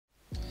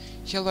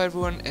Hello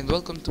everyone and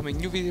welcome to my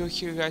new video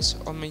here guys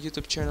on my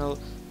YouTube channel.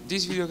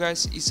 This video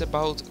guys is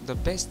about the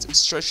best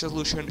stretch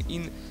resolution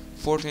in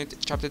Fortnite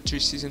Chapter 3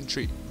 Season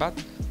 3, but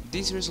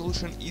this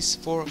resolution is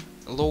for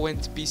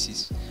low-end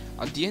PCs.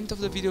 At the end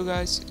of the video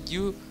guys,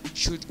 you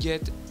should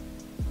get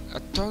a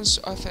tons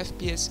of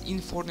FPS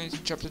in Fortnite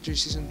Chapter 3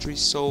 Season 3,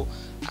 so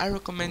I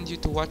recommend you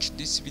to watch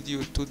this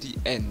video to the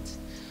end.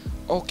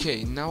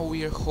 Okay, now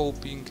we are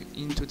hopping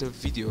into the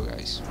video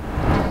guys.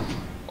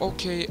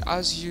 Okay,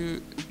 as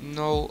you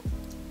know,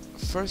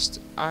 first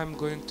I'm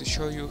going to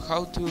show you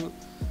how to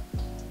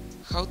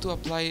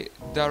apply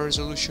the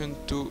resolution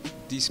to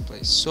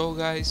display. So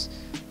guys,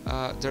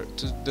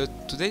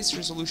 today's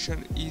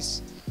resolution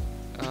is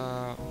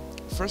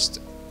first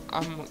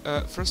I'm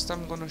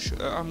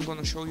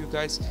gonna show you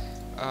guys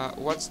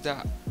what's the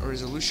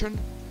resolution.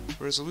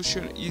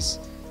 Resolution is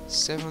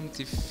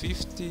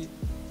 7050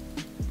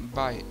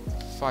 by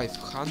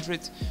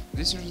 500.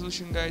 This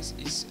resolution guys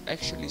is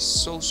actually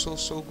so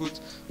good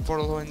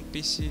for low-end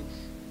PC.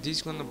 This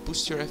is gonna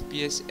boost your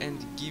FPS and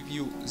give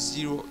you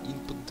zero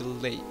input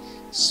delay.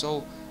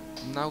 So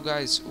now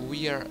guys,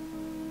 we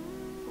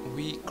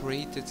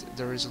created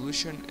the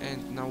resolution,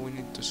 and now we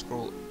need to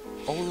scroll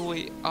all the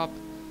way up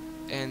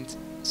and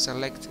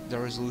select the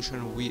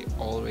resolution we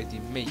already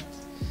made.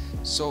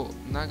 So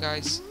now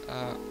guys,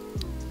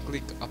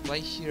 click apply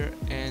here,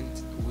 and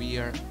we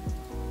are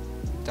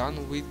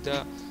done with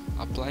the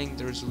applying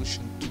the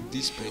resolution to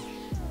display.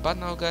 But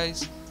now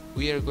guys,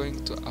 we are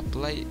going to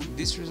apply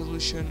this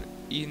resolution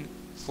in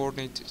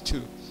Fortnite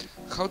 2.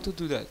 How to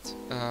do that?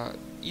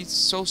 It's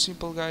so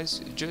simple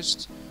guys.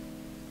 Just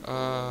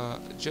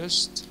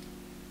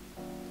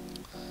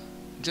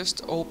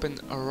open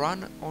a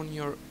run on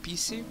your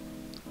PC.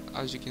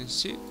 As you can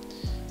see,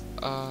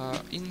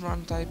 in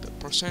run type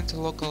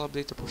 %local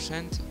update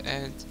 %,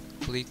 and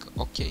click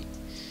OK.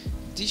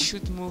 This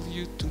should move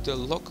you to the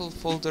local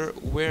folder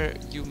where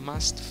you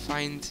must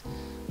find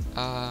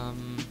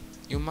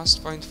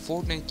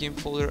Fortnite game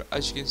folder,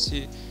 as you can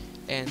see,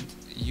 and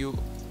you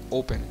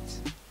open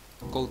it.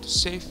 Go to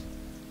save,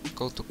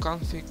 go to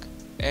config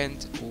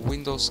and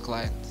Windows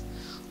client.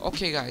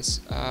 Okay guys,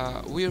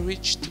 we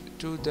reached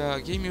to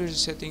the game user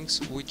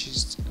settings, which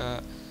is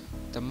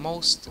the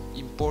most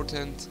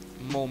important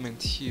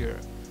moment here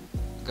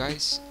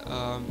guys.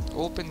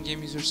 Open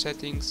game user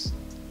settings,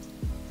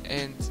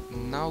 and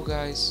now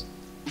guys,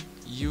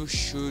 you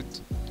should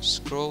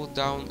scroll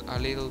down a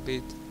little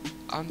bit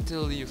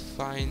until you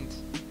find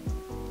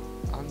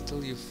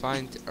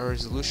a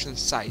resolution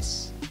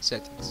size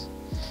settings.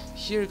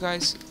 Here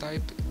guys,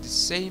 type the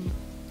same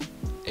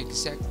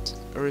exact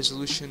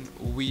resolution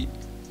we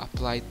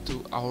applied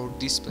to our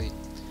display.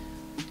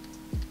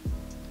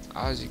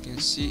 As you can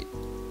see,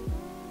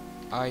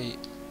 I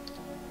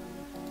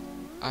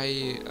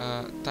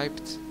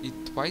typed it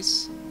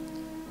twice.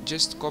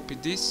 Just copy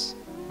this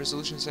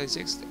resolution size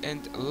text,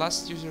 and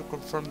last user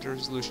confirmed the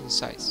resolution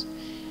size.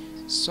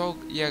 So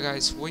yeah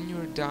guys, when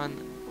you're done,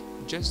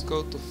 just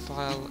go to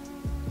file,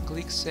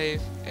 click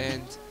save,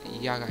 and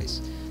yeah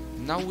guys,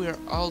 now we're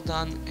all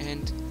done.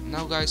 And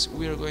now guys,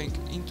 we are going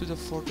into the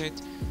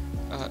Fortnite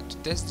to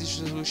test this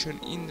resolution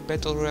in the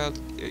battle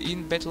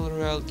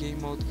royale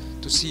game mode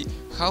to see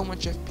how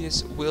much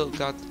FPS we'll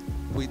got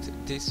with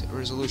this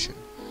resolution.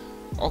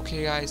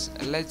 Okay guys,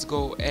 let's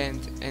go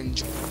and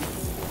enjoy.